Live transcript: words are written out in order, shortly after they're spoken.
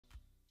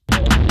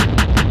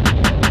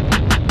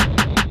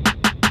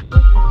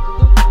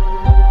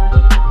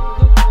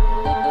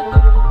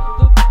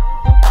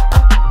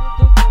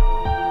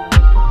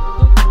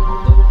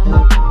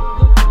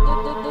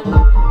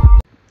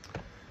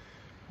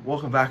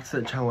welcome back to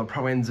the channel of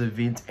Pro Enzo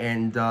Vid,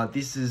 and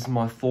this is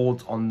my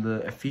thoughts on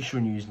the official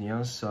news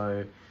now.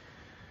 So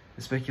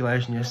the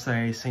speculation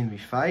yesterday seemed to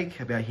be fake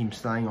about him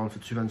staying on for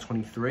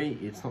 2023.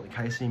 It's not the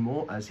case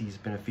anymore, as he's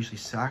been officially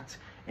sacked,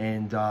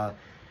 and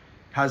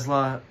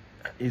Hasler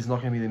is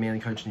not going to be the Manly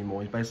coach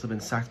anymore. He's basically been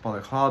sacked by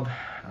the club.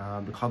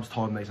 The club's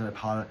told him he's no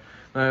part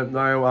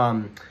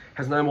of,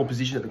 has no more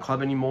position at the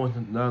club anymore,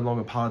 no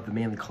longer part of the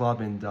Manly club,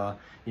 and yeah,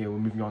 we're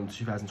moving on to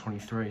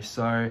 2023.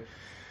 So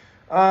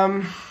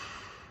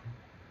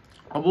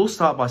I will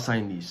start by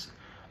saying this.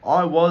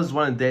 I was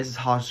one of Des'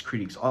 harshest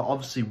critics. I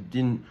obviously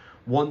didn't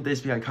want Des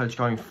to be our coach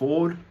going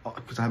forward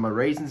because I had my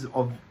reasons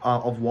of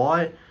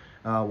why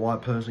I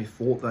personally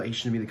thought that he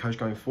shouldn't be the coach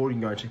going forward. You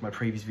can go and check my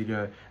previous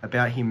video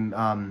about him,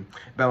 about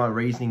my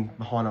reasoning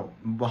behind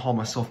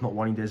myself not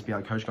wanting Des to be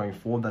our coach going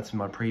forward. That's in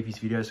my previous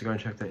video, so go and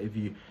check that if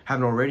you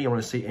haven't already. I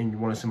want to see, and you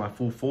want to see my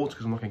full thoughts,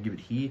 because I'm not going to give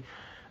it here.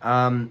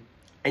 And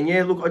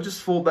yeah, look, I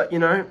just thought that, you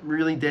know,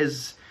 really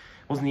Des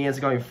wasn't the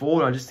answer going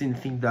forward. I just didn't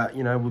think that,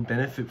 you know, would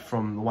benefit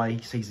from the way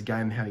he sees the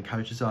game, how he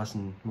coaches us,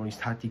 and what his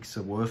tactics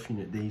are worth in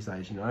it these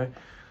days, you know.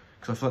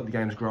 Because I feel like the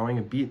game's growing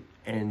a bit,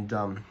 and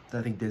I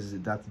don't think Des is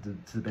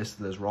adapted to the best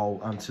of those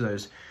to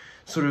those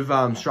sort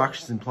of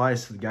structures in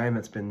place for the game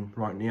that's been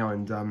right now.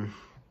 And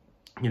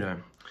you know,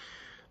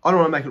 I don't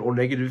want to make it all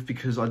negative,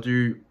 because I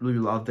do really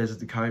love Des as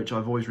the coach.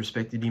 I've always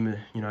respected him.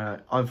 You know,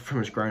 I've pretty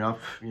much grown up,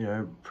 you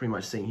know, pretty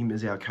much seeing him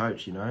as our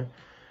coach, you know.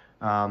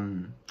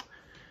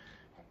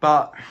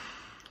 But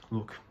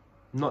look,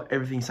 not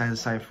everything stays the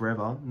same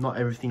forever. Not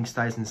everything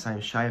stays in the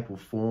same shape or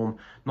form.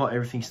 Not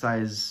everything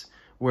stays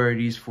where it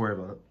is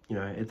forever. You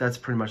know, that's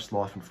pretty much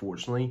life,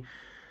 unfortunately.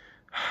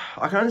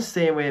 I can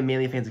understand where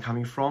Manly fans are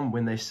coming from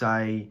when they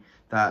say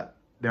that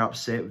they're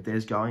upset with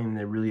Des going and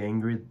they're really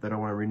angry. They don't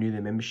want to renew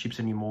their memberships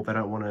anymore. They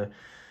don't want to,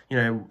 you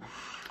know,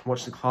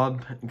 watch the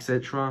club,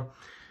 etc.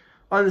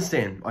 I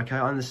understand, okay?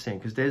 I understand,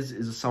 because Des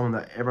is someone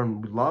that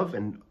everyone would love,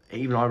 and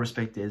even I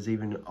respect Des.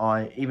 Even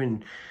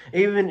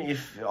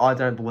if I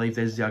don't believe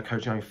Des is our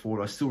coach going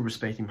forward, I still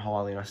respect him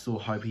highly, and I still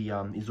hope he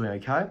is doing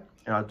okay.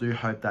 And I do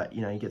hope that,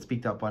 you know, he gets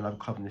picked up by another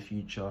club in the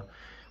future,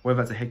 whether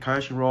that's a head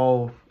coaching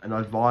role, an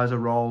advisor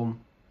role.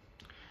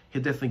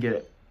 He'll definitely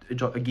get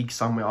a gig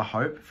somewhere, I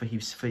hope, for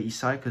his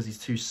sake, because he's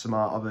too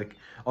smart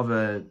of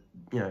a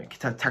you know,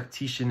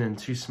 tactician, and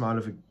too smart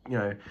of a, you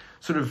know,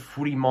 sort of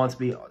footy mind to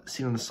be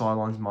sitting on the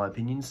sidelines, in my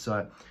opinion.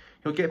 So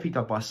he'll get picked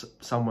up by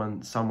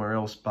someone somewhere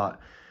else. But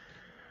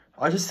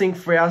I just think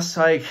for our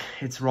sake,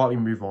 it's right we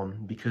move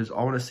on, because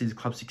I want to see this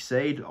club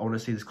succeed. I want to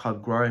see this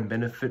club grow and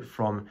benefit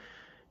from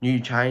new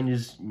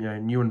changes, you know,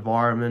 new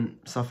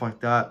environment, stuff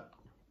like that.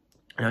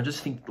 And I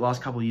just think the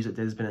last couple of years that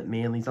Des has been at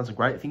Manly, he's done some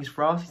great things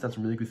for us. He's done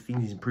some really good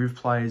things. He's improved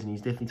players, and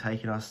he's definitely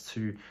taken us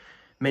to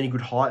many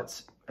good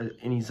heights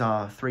in his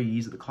 3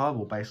 years at the club,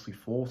 or basically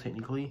 4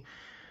 technically.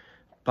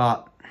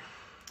 But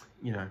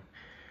you know,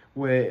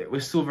 we're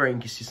still very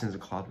inconsistent as a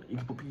club. You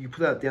can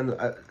put that down.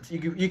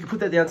 You can put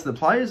that down to the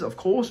players, of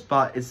course,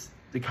 but it's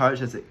the coach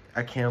that's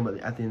accountable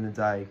at the end of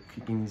the day,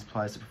 getting these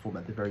players to perform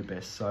at their very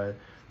best. So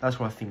that's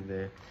what I think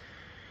there.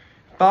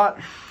 But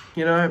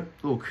you know,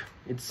 look,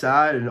 it's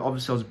sad, and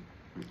obviously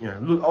I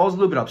was a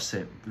little bit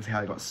upset with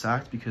how he got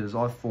sacked, because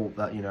I thought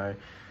that, you know,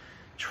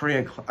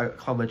 treating a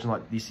club legend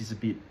like this is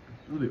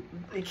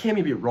it can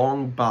be a bit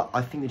wrong, but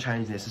I think the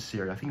change is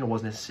necessary. I think it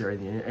was necessary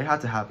in the end. It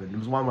had to happen. It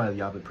was one way or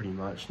the other, pretty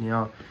much.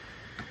 Now,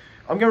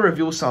 I'm going to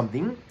reveal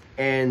something,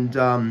 and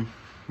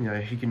you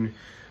know,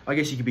 I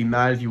guess you can be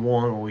mad if you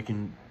want, or you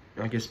can,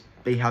 I guess,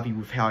 be happy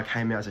with how I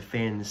came out as a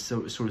fan, and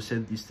sort of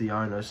said this to the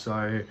owner.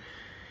 So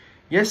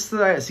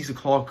yesterday at 6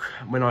 o'clock,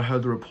 when I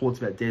heard the reports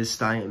about Des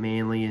staying at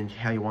Manly and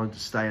how he wanted to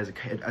stay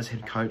as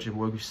head coach and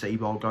work with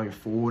Seibold going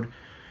forward,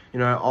 you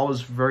know, I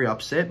was very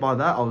upset by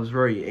that. I was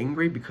very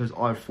angry, because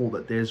I thought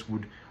that Des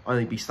would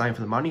only be staying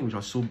for the money, which I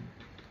still,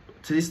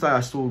 to this day,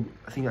 I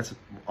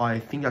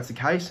think that's the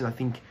case, and I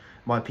think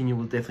my opinion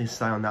will definitely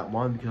stay on that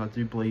one, because I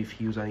do believe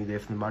he was only there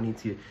for the money,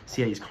 to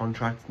see out his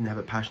contract and have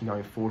a passion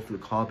going forward for the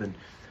club. And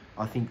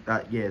I think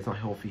that, yeah, it's not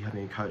healthy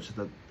having a coach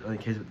that only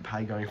cares about the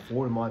pay going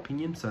forward, in my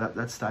opinion. So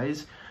that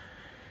stays.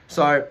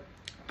 So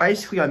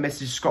basically, I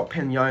messaged Scott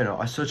Penn, the owner.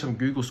 I searched on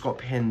Google Scott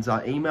Penn's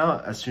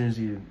email as soon as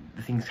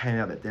the things came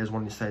out that Des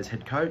wanted to stay as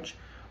head coach.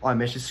 I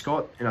messaged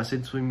Scott, and I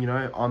said to him, you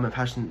know, I'm a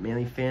passionate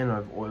Manly fan.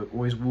 I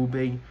always will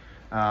be.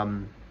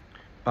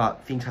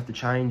 But things have to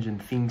change,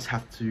 and things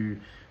have to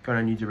go in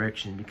a new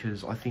direction,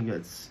 because I think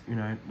it's, you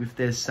know, with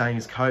Des staying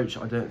as coach,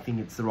 I don't think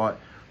it's the right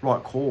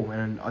call,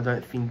 and I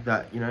don't think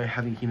that, you know,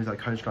 having him as our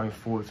coach going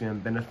forward is going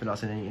to benefit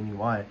us in any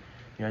way.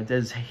 You know,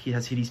 Des, he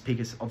has hit his peak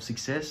of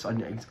success. I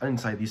didn't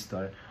say this,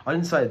 though. I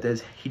didn't say that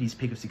Des hit his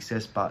peak of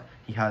success, but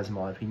he has, in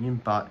my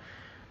opinion. But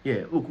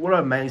yeah, look, what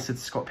I mainly said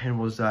to Scott Penn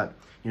was that,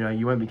 you know,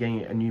 you won't be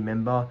getting a new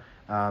member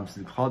to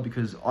the club,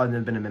 because I've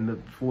never been a member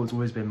before. It's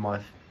always been my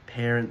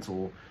parents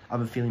or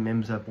other family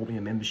members that have bought me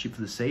a membership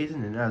for the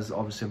season, and as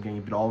obviously I'm getting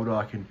a bit older,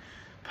 I can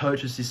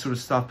purchase this sort of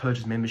stuff,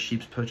 purchase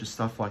memberships, purchase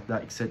stuff like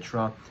that,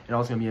 etc. And I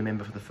was going to be a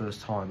member for the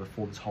first time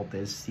before this whole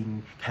Des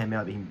thing came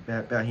out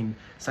about him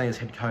staying as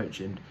head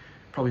coach. And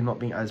probably not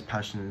being as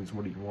passionate as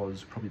what he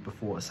was probably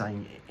before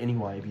saying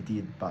anyway if he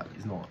did, but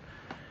he's not.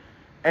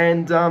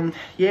 And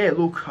yeah,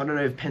 look, I don't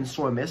know if Penn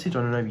saw a message,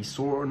 I don't know if he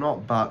saw it or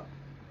not, but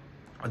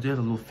I do have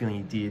a little feeling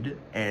he did.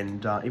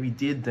 And if he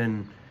did,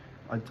 then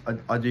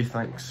I do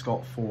thank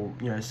Scott for,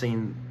 you know,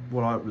 seeing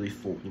what I really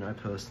thought, you know,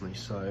 personally.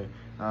 So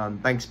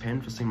thanks,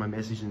 Penn, for seeing my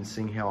message and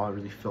seeing how I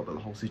really felt about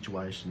the whole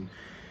situation.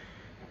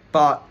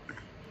 But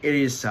it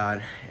is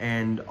sad,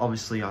 and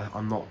obviously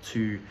I'm not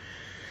too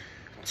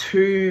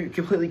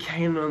completely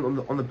keen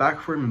on the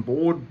back room and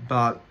board,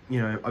 but you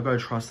know, I got to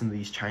trust in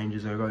these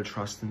changes. I got to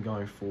trust in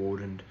going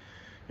forward, and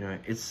you know,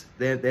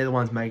 they're the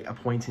ones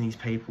appointing these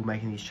people,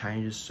 making these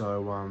changes.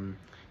 So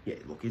yeah,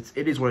 look,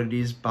 it is what it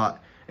is.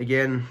 But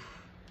again,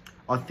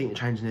 I think the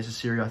change is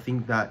necessary. I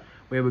think that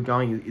where we're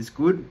going is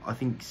good. I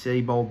think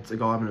Seibold's a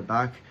guy having it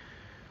back.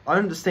 I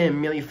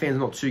understand Manly fans are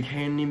not too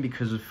keen on him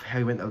because of how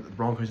he went at the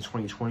Broncos in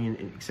 2020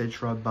 and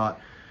etc. But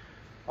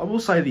I will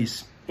say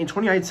this. In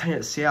 2018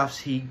 at Souths,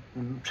 he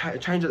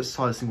changed that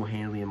side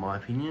single-handedly, in my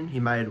opinion. He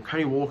made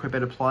Cody Walker a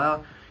better player.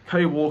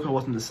 Cody Walker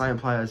wasn't the same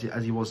player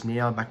as he was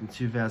now back in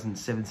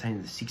 2017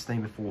 and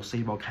 16 before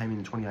Seibold came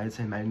in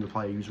 2018 and made him the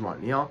player he is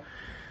right now.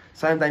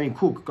 Same Damien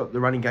Cook, got the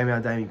running game out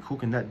of Damien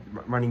Cook, and that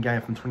running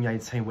game from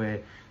 2018 where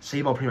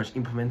Seibold pretty much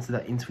implemented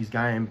that into his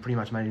game, pretty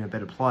much made him a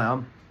better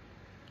player.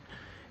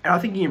 And I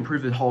think he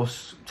improved the whole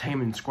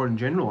team and squad in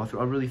general.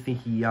 I really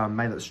think he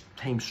made that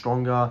team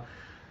stronger,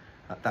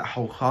 that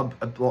whole club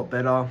a lot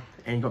better,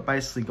 and he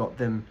basically got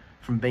them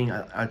from being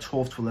a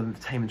 12th to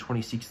 11th team in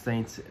 2016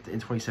 in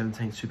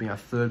 2017 to being a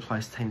third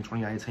place team in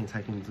 2018,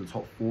 taking them to the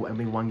top 4 and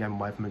being one game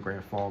away from the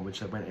grand final, which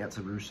they went out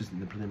to Roosters in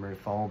the preliminary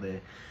final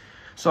there.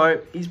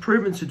 So he's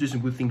proven to do some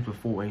good things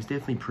before, and he's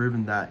definitely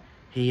proven that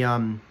he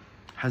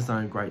has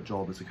done a great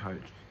job as a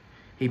coach.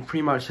 He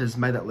pretty much has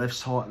made that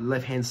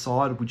left-hand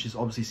side, which is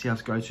obviously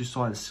South's go-to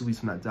side, and still is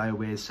from that day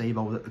where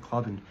Seibold was at the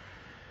club. And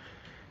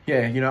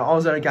yeah, you know, I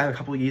was at a game a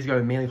couple of years ago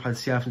when Manly played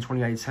South in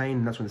 2018,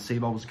 and that's when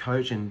Seibold was a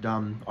coach. And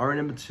I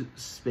remember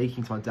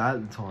speaking to my dad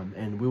at the time,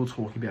 and we were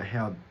talking about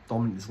how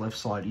dominant this left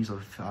side is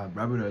of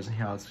Rabbitohs, and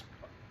how it's,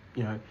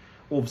 you know,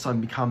 all of a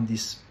sudden become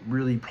this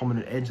really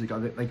prominent edge they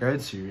go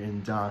to.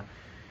 And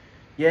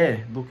yeah,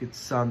 look,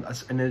 it's an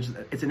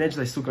edge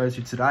they still go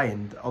to today,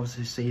 and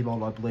obviously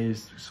Seibold, I believe,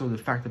 is sort of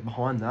the factor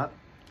behind that.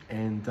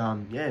 And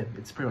yeah,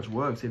 it's pretty much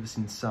worked ever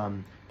since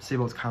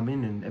Seibold's come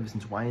in, and ever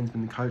since Wayne's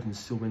been the coach, and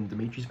still when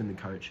Dimitri's been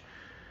the coach.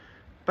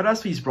 But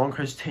as for his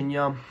Broncos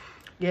tenure,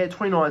 yeah,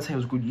 2019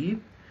 was a good year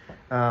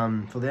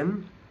for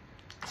them.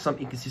 Some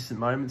inconsistent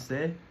moments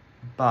there,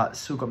 but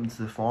still got them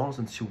to the finals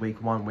until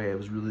week 1, where it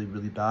was really,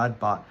 really bad.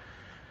 But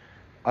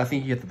I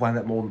think you have to blame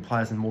that more than the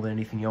players and more than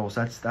anything else.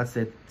 That's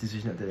their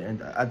decision at the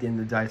end of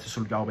the day, to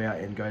sort of go out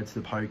and go to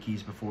the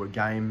pokies before a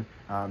game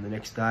the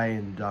next day,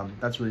 and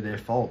that's really their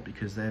fault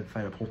because they've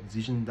made a poor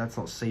decision. That's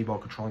not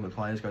Seibold controlling the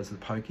players, go to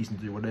the pokies and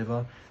do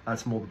whatever.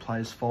 That's more the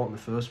players' fault in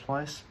the first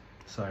place.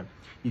 So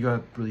you got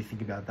to really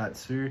think about that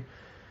too.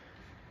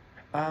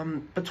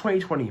 But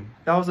 2020,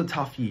 that was a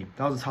tough year.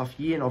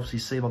 And obviously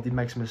Seibold did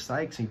make some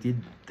mistakes. He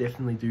did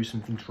definitely do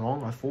some things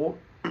wrong, I thought.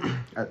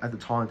 At the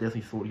time, I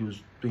definitely thought he was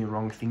doing the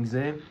wrong things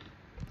there.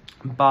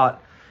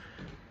 But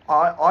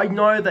I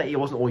know that it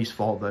wasn't all his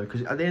fault though,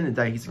 because at the end of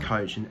the day, he's a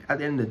coach, and at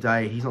the end of the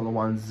day, he's not the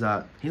one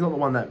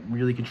that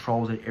really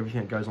controls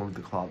everything that goes on with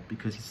the club,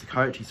 because he's the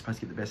coach. He's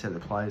supposed to get the best out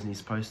of the players, and he's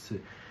supposed to,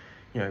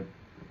 you know,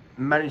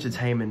 manage the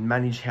team and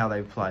manage how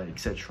they play,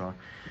 etc.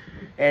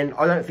 And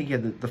I don't think he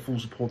had the full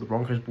support of the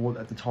Broncos board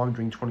at the time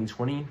during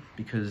 2020,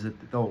 because they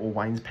were all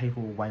Wayne's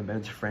people, Wayne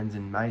Bennett's friends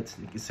and mates,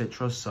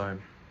 etc. So,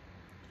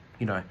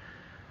 you know,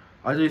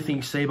 I do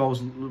think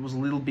Seibold was a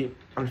little bit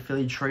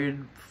unfairly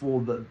treated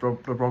for the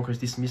Broncos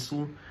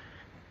dismissal.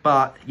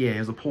 But yeah, it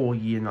was a poor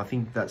year, and I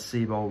think that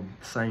Seibold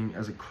saying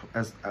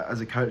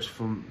as a coach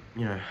from,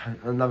 you know,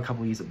 another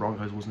couple of years at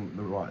Broncos wasn't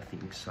the right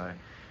thing. So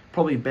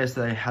probably best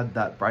that they had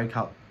that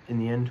breakup in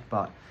the end.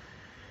 But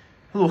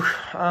look,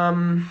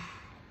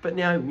 but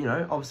now, you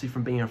know, obviously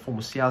from being a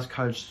former South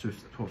coach to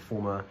a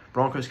former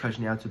Broncos coach,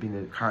 now to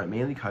being the current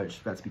Manly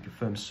coach, that's to be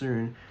confirmed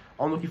soon.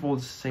 I'm looking forward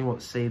to seeing what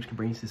Seibs can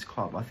bring to this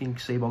club. I think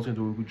Seibold's going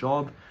to do a good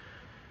job.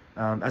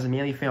 As a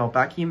Manly fan, I'll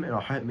back him, and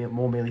I hope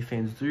more Manly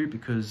fans do,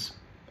 because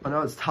I know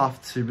it's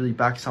tough to really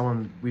back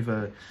someone with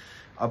a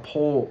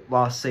poor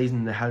last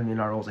season they had in the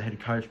NRL as a head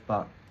coach.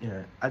 But, you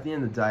know, at the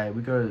end of the day,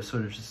 we've got to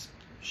sort of just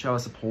show our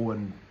support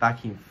and back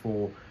him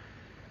for,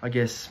 I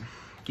guess,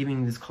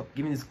 giving this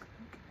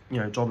you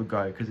know, job a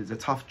go, because it's a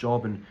tough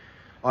job, and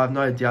I have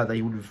no doubt that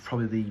he would have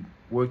probably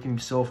worked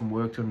himself and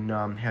worked on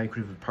how he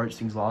could have approached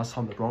things last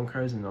time at the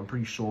Broncos, and I'm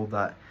pretty sure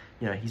that,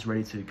 you know, he's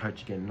ready to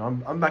coach again.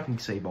 And I'm backing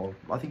Seibold.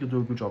 I think he'll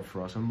do a good job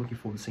for us. I'm looking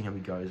forward to seeing how he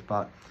goes.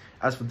 But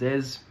as for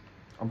Des,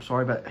 I'm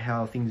sorry about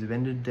how things have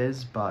ended,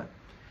 Des, but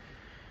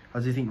I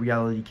do think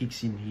reality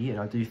kicks in here,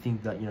 and I do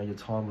think that, you know, your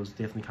time was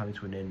definitely coming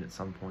to an end at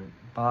some point.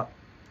 But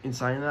in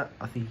saying that,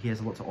 I think he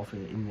has a lot to offer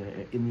in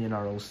the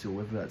NRL still,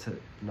 whether that's at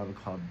another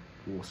club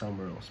or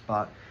somewhere else.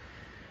 But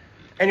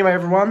Anyway,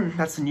 everyone,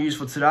 that's the news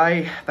for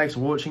today. Thanks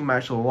for watching.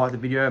 Make sure to like the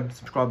video,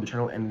 subscribe to the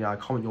channel, and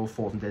comment your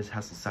thoughts on Des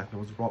Hasler's sack.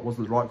 Was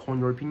it the right call in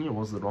your opinion,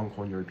 or was it the wrong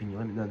call in your opinion?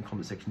 Let me know in the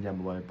comment section down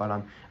below.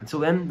 But until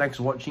then, thanks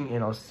for watching,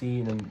 and I'll see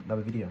you in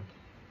another video.